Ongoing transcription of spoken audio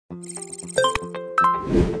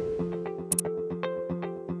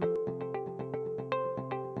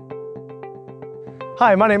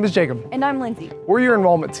Hi, my name is Jacob. And I'm Lindsey. We're your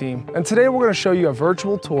enrollment team, and today we're going to show you a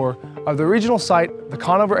virtual tour of the regional site, the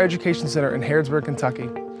Conover Education Center in Harrodsburg, Kentucky.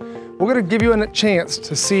 We're going to give you a chance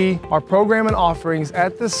to see our program and offerings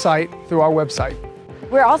at this site through our website.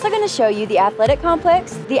 We're also going to show you the athletic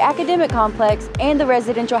complex, the academic complex, and the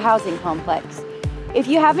residential housing complex. If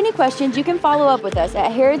you have any questions, you can follow up with us at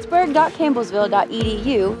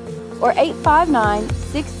harrodsburg.campbellsville.edu or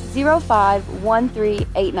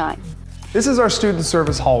 859-605-1389. This is our student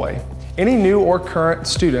service hallway. Any new or current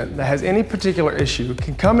student that has any particular issue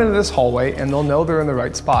can come into this hallway and they'll know they're in the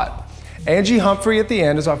right spot. Angie Humphrey at the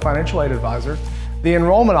end is our financial aid advisor. The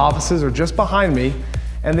enrollment offices are just behind me,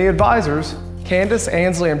 and the advisors, Candace,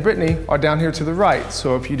 Ansley, and Brittany, are down here to the right.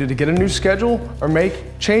 So if you need to get a new schedule or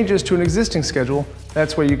make changes to an existing schedule,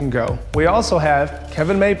 that's where you can go. We also have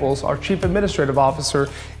Kevin Maples, our Chief Administrative Officer,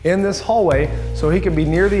 in this hallway so he can be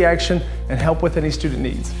near the action and help with any student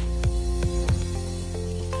needs.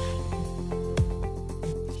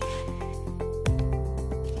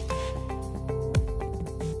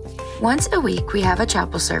 Once a week, we have a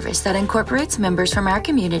chapel service that incorporates members from our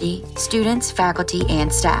community, students, faculty,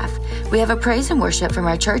 and staff. We have a praise and worship from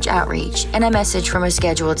our church outreach and a message from a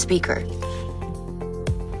scheduled speaker.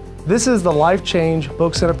 This is the Life Change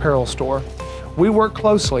Books and Apparel store. We work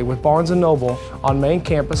closely with Barnes & Noble on main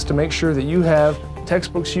campus to make sure that you have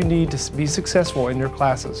textbooks you need to be successful in your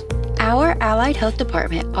classes. Our Allied Health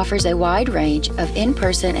Department offers a wide range of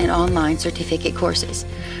in-person and online certificate courses.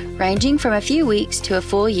 Ranging from a few weeks to a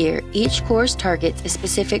full year, each course targets a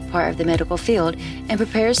specific part of the medical field and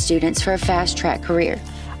prepares students for a fast-track career.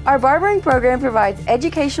 Our barbering program provides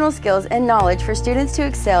educational skills and knowledge for students to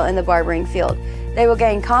excel in the barbering field. They will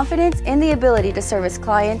gain confidence in the ability to service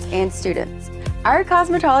clients and students. Our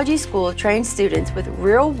cosmetology school trains students with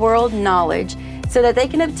real-world knowledge so that they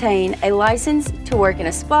can obtain a license to work in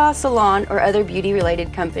a spa, salon, or other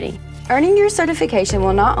beauty-related company. Earning your certification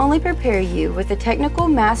will not only prepare you with the technical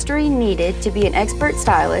mastery needed to be an expert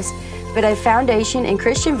stylist, but a foundation in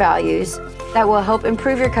Christian values that will help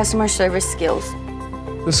improve your customer service skills.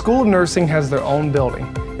 The School of Nursing has their own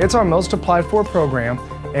building. It's our most applied for program,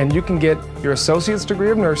 and you can get your associate's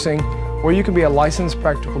degree of nursing, or you can be a licensed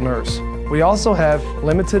practical nurse. We also have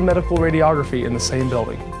limited medical radiography in the same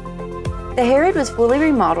building. The Harrod was fully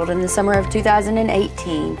remodeled in the summer of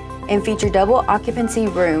 2018 and featured double occupancy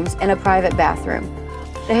rooms and a private bathroom.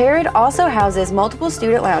 The Harrod also houses multiple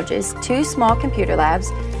student lounges, 2 small computer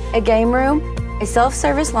labs, a game room, a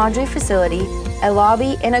self-service laundry facility, a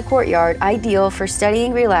lobby, and a courtyard ideal for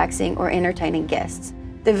studying, relaxing, or entertaining guests.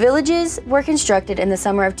 The villages were constructed in the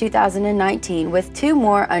summer of 2019 with 2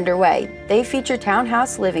 more underway. They feature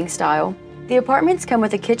townhouse living style. The apartments come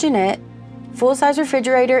with a kitchenette, full-size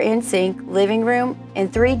refrigerator and sink, living room,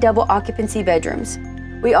 and 3 double occupancy bedrooms.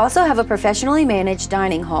 We also have a professionally managed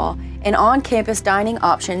dining hall and on-campus dining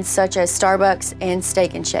options such as Starbucks and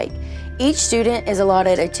Steak and Shake. Each student is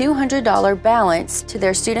allotted a $200 balance to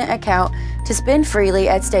their student account to spend freely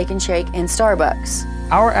at Steak and Shake and Starbucks.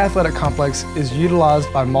 Our athletic complex is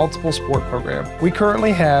utilized by multiple sport programs. We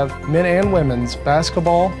currently have men and women's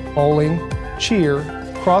basketball, bowling, cheer,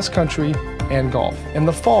 cross country, and golf. In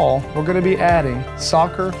the fall, we're going to be adding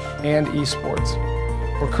soccer and esports.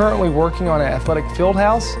 We're currently working on an athletic field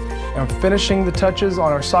house and finishing the touches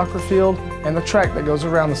on our soccer field and the track that goes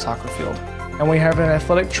around the soccer field. And we have an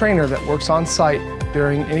athletic trainer that works on site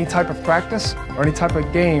during any type of practice or any type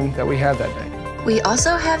of game that we have that day. We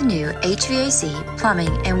also have new HVAC,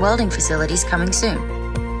 plumbing, and welding facilities coming soon.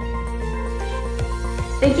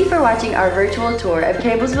 Thank you for watching our virtual tour of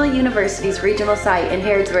Campbellsville University's regional site in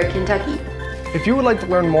Harrodsburg, Kentucky. If you would like to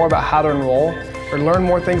learn more about how to enroll or learn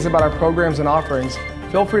more things about our programs and offerings,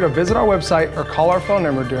 feel free to visit our website or call our phone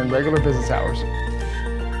number during regular business hours.